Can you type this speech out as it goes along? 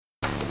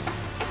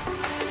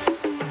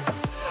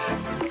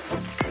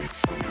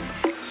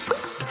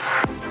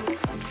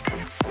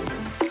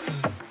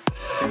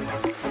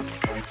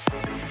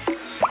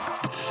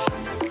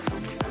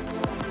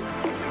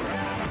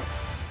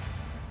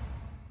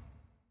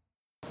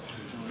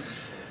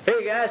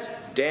Hey guys,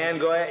 Dan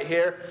Goyette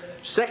here.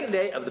 Second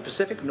day of the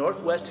Pacific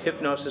Northwest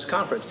Hypnosis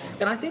Conference.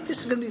 And I think this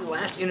is going to be the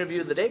last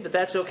interview of the day, but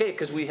that's okay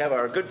because we have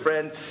our good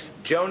friend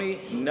Joni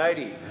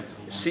Nidghi.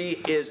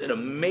 She is an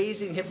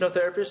amazing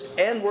hypnotherapist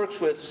and works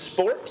with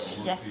sports.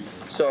 Yes.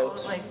 So,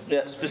 Absolutely.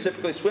 yeah,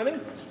 specifically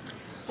swimming?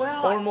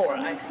 Well, or more.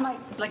 It's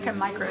like a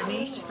micro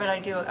niche, but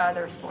I do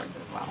other sports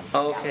as well.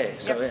 Okay,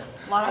 so yeah.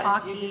 A lot of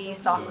hockey,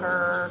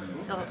 soccer,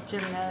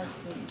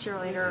 gymnasts, and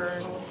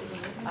cheerleaders,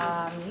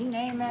 you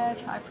name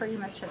it. I pretty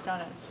much have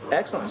done it.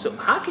 Excellent. So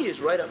hockey is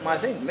right up my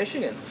thing,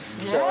 Michigan.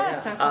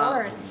 Yes, of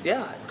course.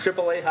 Yeah,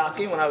 AAA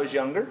hockey when I was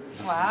younger.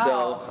 Wow.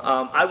 So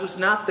I was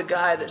not the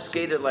guy that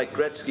skated like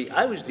Gretzky.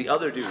 I was the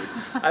other dude.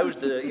 I was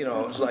the, it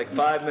was like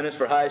 5 minutes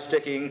for high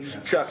sticking,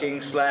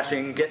 chucking,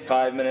 slashing, get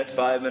 5 minutes,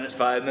 5 minutes,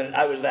 5 minutes.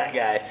 I was that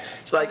guy.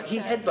 It's like he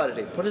headbutted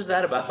him. What is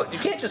that about? You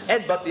can't just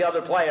headbutt the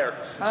other player.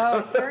 Oh,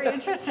 it's very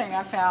interesting,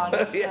 I found.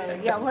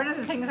 Yeah. Yeah, one of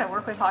the things I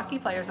work with hockey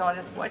players on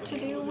is what to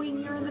do when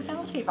you're in the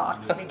penalty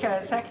box,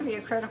 because that can be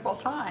a critical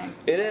time.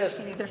 It is.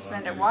 You can either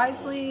spend it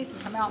wisely, so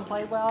come out and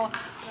play well,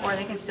 or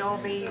they can still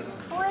be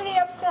pretty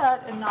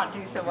upset and not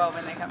do so well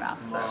when they come out.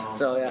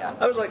 So yeah.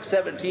 I was like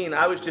 17.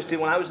 I was just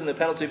when I was in the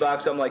penalty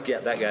box, I'm like, yeah,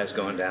 that guy's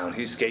going down.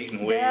 He's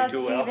skating way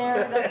too well.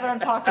 That's what I'm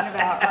talking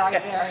about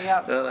right there.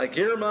 Yep. They're like,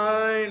 you're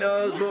mine,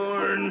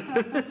 Osborne.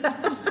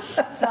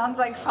 Sounds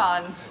like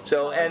fun.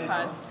 So, Sounds and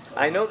fun.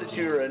 I know that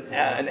you're an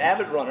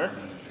avid runner.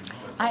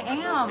 I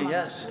am.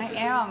 Yes. I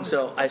am.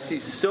 So I see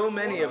so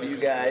many of you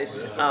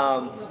guys.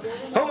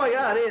 Oh my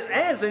God,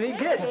 Anthony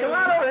Gitz, come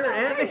on over here,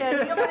 Anthony.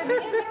 You don't want to be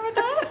in here with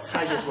us?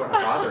 I just want to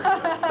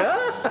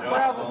bother you.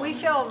 Well, we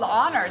feel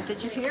honored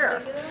that you're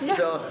here.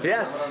 So,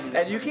 yes,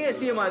 and you can't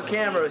see him on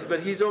camera,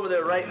 but he's over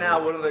there right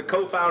now, one of the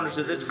co-founders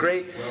of this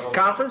great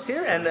conference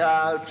here, and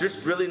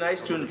just really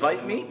nice to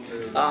invite me,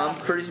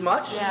 pretty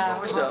much. Yeah,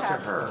 we're so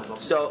happy.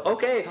 So,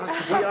 okay,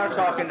 we are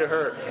talking to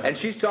her, and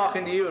she's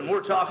talking to you, and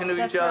we're talking to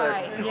That's each other.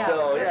 right, yeah.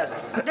 So, yes.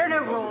 There are no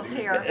rules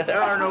here.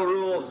 There are no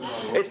rules.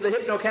 It's the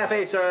Hypno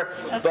Cafe, sir.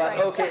 That's but right.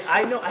 okay,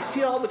 I know. I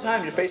see all the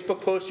time your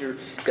Facebook posts. You've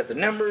got the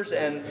numbers,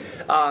 and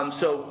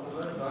so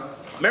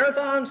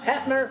marathons,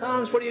 half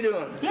marathons. What are you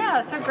doing?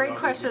 Yeah, so great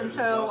question.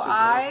 So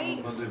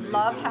I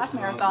love half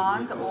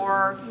marathons,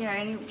 or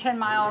any 10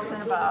 miles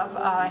and above.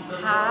 I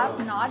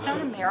have not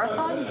done a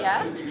marathon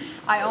yet.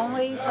 I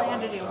only plan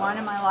to do one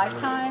in my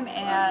lifetime,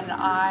 and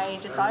I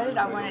decided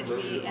I wanted to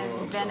be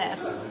in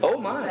Venice. Oh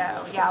my!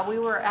 So yeah, we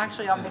were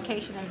actually on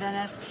vacation in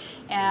Venice,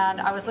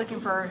 and I was looking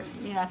for,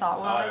 I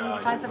thought, well, I need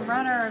to find some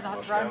runners.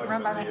 I'll have to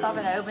run by myself,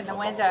 and I opened the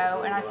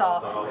window, and I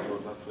saw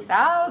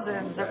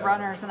thousands of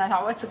runners, and I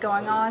thought, what's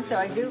going on? So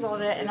I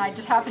Googled it, and I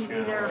just happened to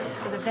be there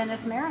for the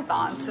Venice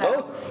Marathon.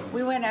 So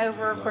we went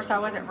over. Of course, I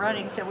wasn't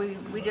running, so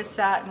we just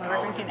sat and we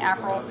were drinking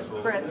Aperol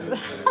Spritz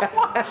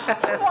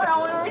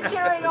while we were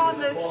cheering on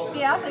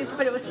the athletes.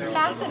 But it was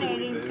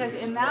fascinating because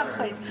in that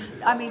place,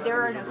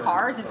 there are no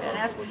cars in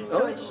Venice,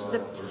 so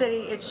the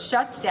city, it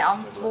shuts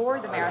down for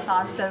the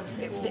marathon, so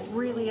it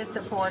really is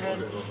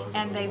supported,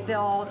 and they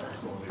build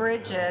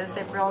bridges,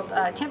 they build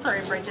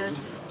temporary bridges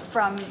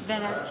from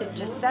Venice to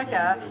Giuseppe,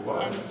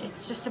 and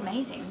it's just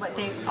amazing what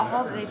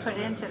all that they put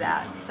into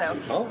that. So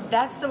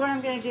that's the one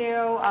I'm going to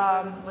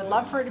do. Would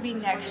love for it to be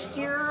next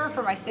year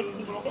for my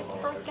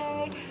 65th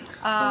birthday.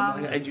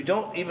 And you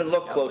don't even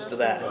look close to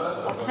that.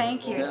 Well,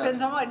 thank you. It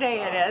depends on what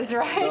day it is,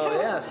 right? Oh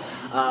yes,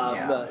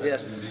 but,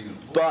 yes.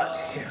 But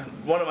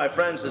one of my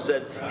friends has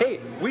said, "Hey,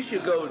 we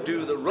should go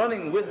do the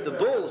running with the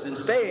bulls in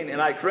Spain." And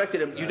I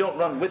corrected him: "You don't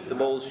run with the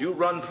bulls; you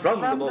run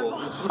from the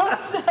bulls."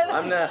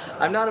 I'm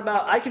not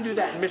about. I can do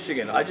that in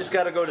Michigan. I just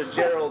got to go to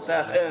Gerald's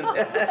house.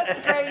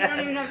 That's great. You don't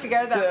even have to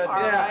go that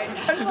far, right?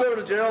 I just go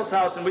to Gerald's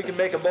house and we can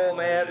make a bull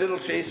man. It'll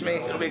chase me.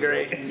 It'll be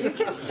great. You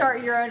can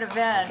start your own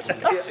event.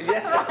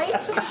 Yeah.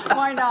 Right?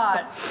 Why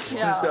not?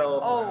 Yeah. So,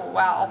 oh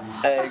wow.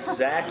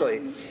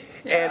 Exactly.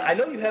 And I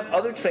know you have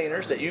other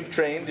trainers that you've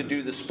trained to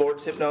do the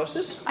sports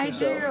hypnosis. I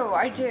do,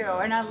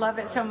 and I love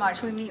it so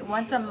much. We meet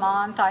once a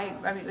month. I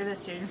meet with the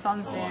students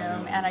on Zoom,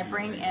 and I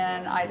bring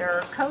in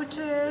either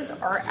coaches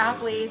or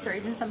athletes, or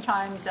even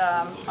sometimes,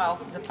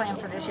 the plan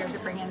for this year is to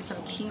bring in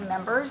some team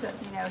members.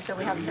 So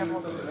we have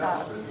several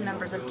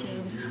members of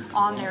teams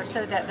on there,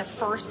 so that the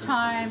first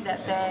time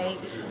that they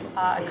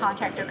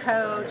contact a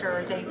coach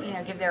or they,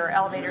 give their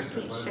elevator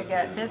speech to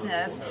get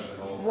business,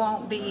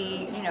 won't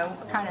be,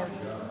 kind of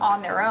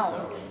on their own.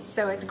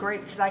 So it's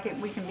great because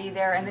we can be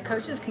there, and the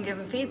coaches can give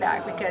them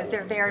feedback because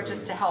they're there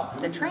just to help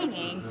the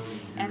training.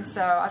 And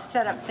so I've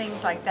set up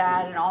things like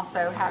that, and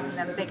also having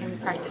them, they can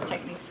practice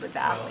techniques with the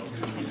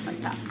athletes and things like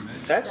that.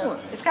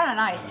 Excellent. So it's kind of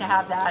nice to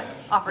have that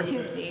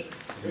opportunity.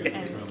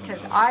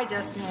 because I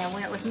just,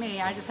 when it was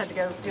me, I just had to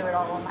go do it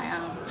all on my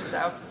own.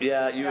 So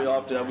yeah, you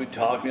often would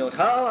talk and you're like,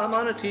 oh, I'm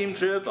on a team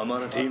trip, I'm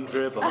on a team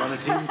trip, I'm on a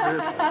team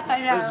trip.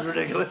 I know. This is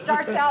ridiculous.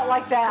 Starts out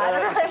like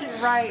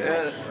that, right?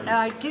 Yeah. No,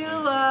 I do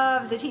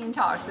love the team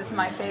talks. This is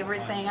my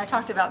favorite thing. I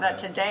talked about that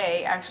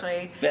today,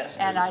 actually. Yes.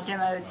 And I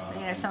demoed,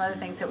 some of the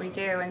things that we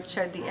do and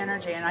showed the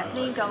energy. And I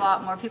think a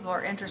lot more people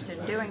are interested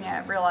in doing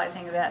it,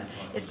 realizing that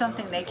it's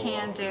something they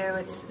can do.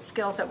 It's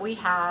skills that we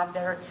have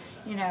that are,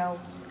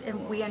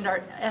 and we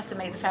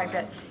underestimate the fact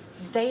that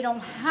they don't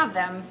have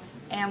them.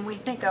 And we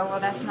think, oh, well,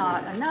 that's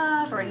not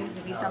enough, or it needs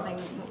to be something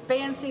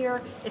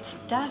fancier. It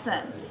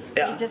doesn't.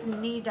 Yeah. They just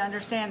need to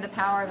understand the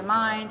power of the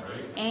mind,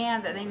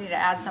 and that they need to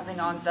add something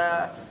on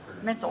the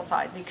mental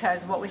side.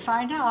 Because what we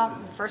find out,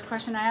 the first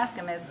question I ask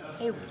them is,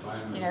 hey,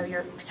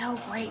 you're so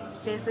great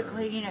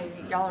physically,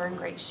 y'all are in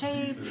great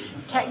shape,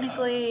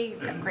 technically,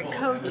 you've got great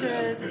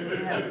coaches, and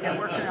they're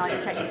working on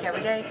your technique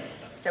every day.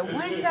 So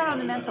what do you got on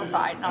the mental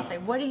side? And I'll say,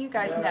 what do you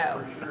guys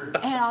know?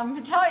 And I'm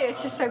going to tell you,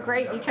 it's just so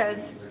great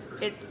because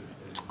it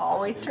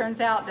always turns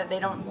out that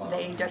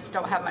they just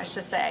don't have much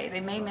to say. They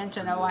may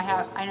mention, how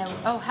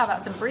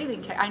about some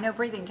breathing? I know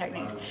breathing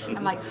techniques.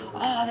 I'm like,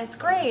 oh, that's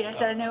great. I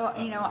said,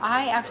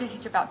 I actually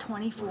teach about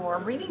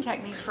 24 breathing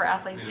techniques for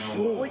athletes.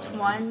 Which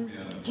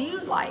ones do you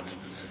like?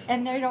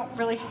 And they don't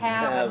really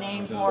have a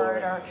name for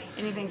it or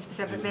anything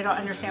specific. They don't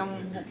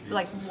understand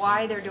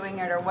why they're doing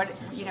it or what,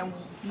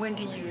 when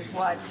to use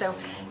what. So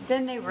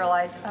then they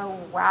realize, oh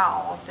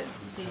wow,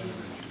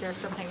 there's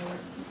something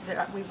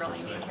that we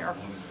really need here.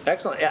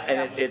 Excellent. Yeah,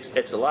 and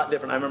it's a lot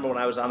different. I remember when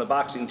I was on the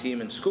boxing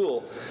team in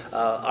school,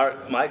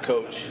 my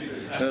coach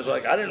was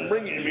like, I didn't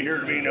bring you here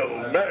to be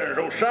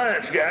no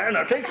science guy.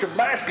 Now take some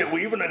basket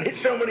weaving and hit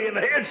somebody in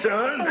the head,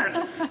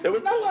 son. There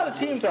was not a lot of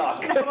team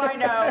talk. No,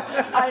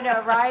 I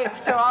know, right?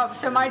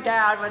 So my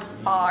dad was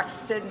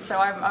boxed, and so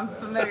I'm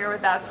familiar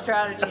with that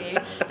strategy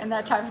and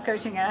that type of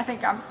coaching.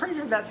 And I'm pretty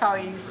sure that's how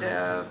he used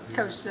to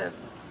coach the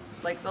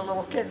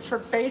little kids for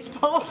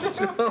baseball too.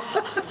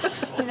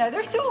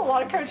 There's still a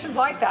lot of coaches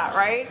like that,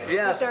 right?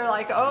 Yes. But they're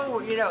like,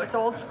 it's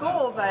old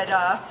school,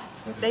 but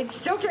they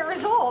still get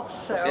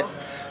results. So.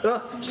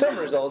 Well, some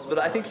results, but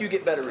I think you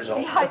get better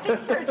results. Yeah, I think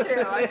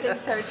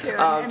so too.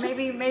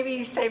 And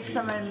maybe save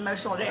some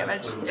emotional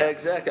damage. Yeah.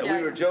 Exactly. Yeah.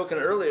 We were joking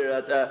earlier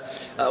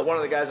that one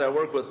of the guys I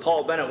work with,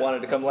 Paul Bennett,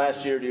 wanted to come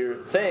last year to your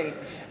thing,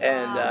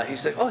 and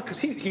he's like, because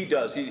he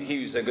does.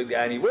 He's a good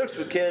guy, and he works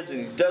with kids,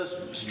 and he does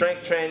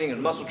strength training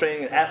and muscle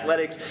training and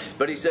athletics.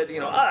 But he said,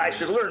 I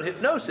should learn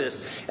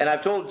hypnosis. And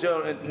I've told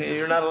Joan,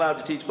 you're not allowed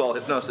to teach ball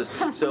hypnosis.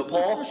 So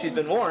Paul, she's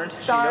been warned.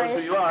 Sorry. She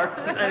knows who you are.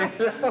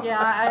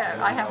 Yeah,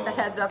 I have the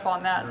heads up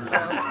on that.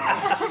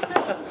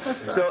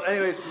 So, so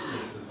anyways,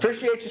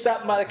 appreciate you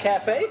stopping by the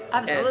cafe.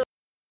 Absolutely.